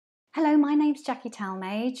Hello, my name's Jackie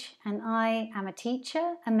Talmage and I am a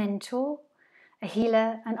teacher, a mentor, a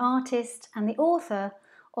healer, an artist and the author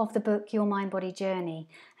of the book Your Mind Body Journey.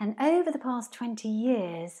 And over the past 20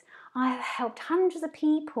 years, I have helped hundreds of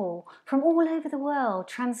people from all over the world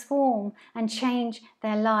transform and change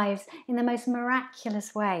their lives in the most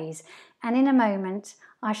miraculous ways. And in a moment,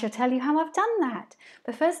 I shall tell you how I've done that.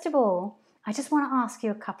 But first of all, I just want to ask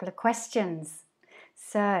you a couple of questions.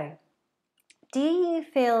 So, do you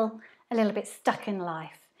feel a little bit stuck in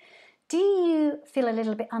life? Do you feel a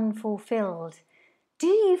little bit unfulfilled? Do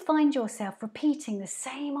you find yourself repeating the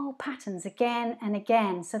same old patterns again and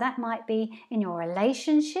again? So that might be in your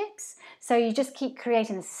relationships. So you just keep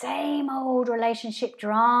creating the same old relationship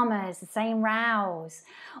dramas, the same rows.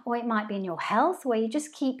 Or it might be in your health where you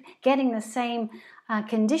just keep getting the same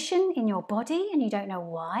condition in your body and you don't know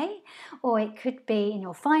why. Or it could be in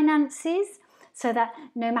your finances, so that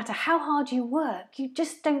no matter how hard you work, you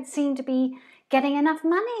just don't seem to be getting enough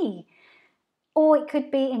money. Or it could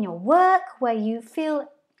be in your work where you feel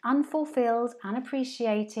unfulfilled,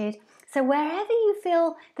 unappreciated. So wherever you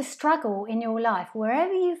feel the struggle in your life,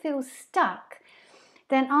 wherever you feel stuck,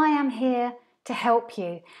 then I am here to help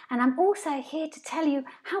you. And I'm also here to tell you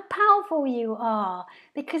how powerful you are,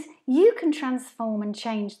 because you can transform and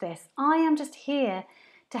change this. I am just here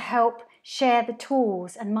to help share the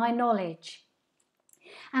tools and my knowledge.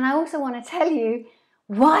 And I also want to tell you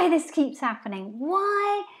why this keeps happening.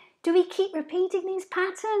 Why do we keep repeating these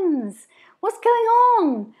patterns? What's going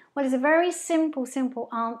on? Well, it's a very simple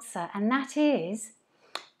answer, and that is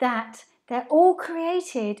that they're all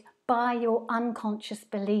created by your unconscious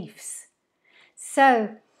beliefs.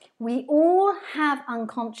 So we all have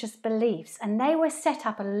unconscious beliefs, and they were set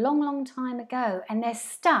up a long time ago, and they're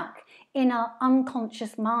stuck in our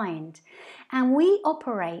unconscious mind. And we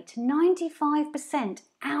operate 95%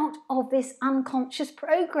 out of this unconscious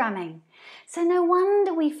programming. So no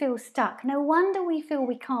wonder we feel stuck. No wonder we feel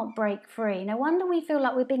we can't break free. No wonder we feel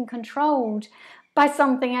like we're being controlled by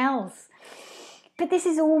something else. But this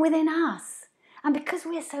is all within us. And because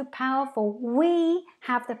we are so powerful, we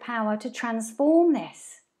have the power to transform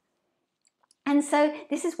this. And so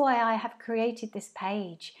this is why I have created this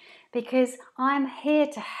page, because I'm here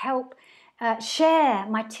to help share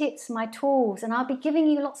my tips, my tools, and I'll be giving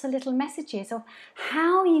you lots of little messages of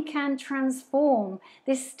how you can transform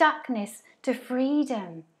this stuckness to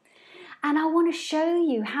freedom. And I want to show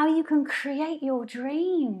you how you can create your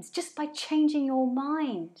dreams just by changing your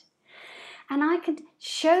mind. And I can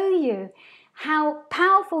show you how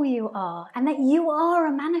powerful you are and that you are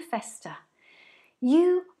a manifester.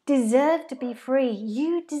 You deserve to be free.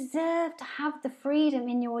 You deserve to have the freedom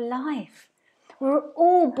in your life. We're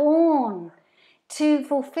all born to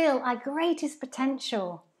fulfill our greatest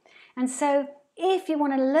potential. And so if you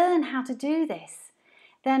want to learn how to do this,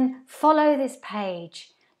 then follow this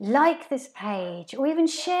page, like this page, or even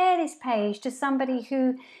share this page to somebody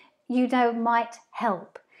who you know might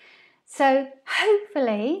help. So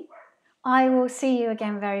hopefully I will see you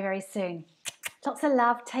again very soon. Lots of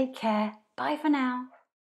love. Take care. Bye for now.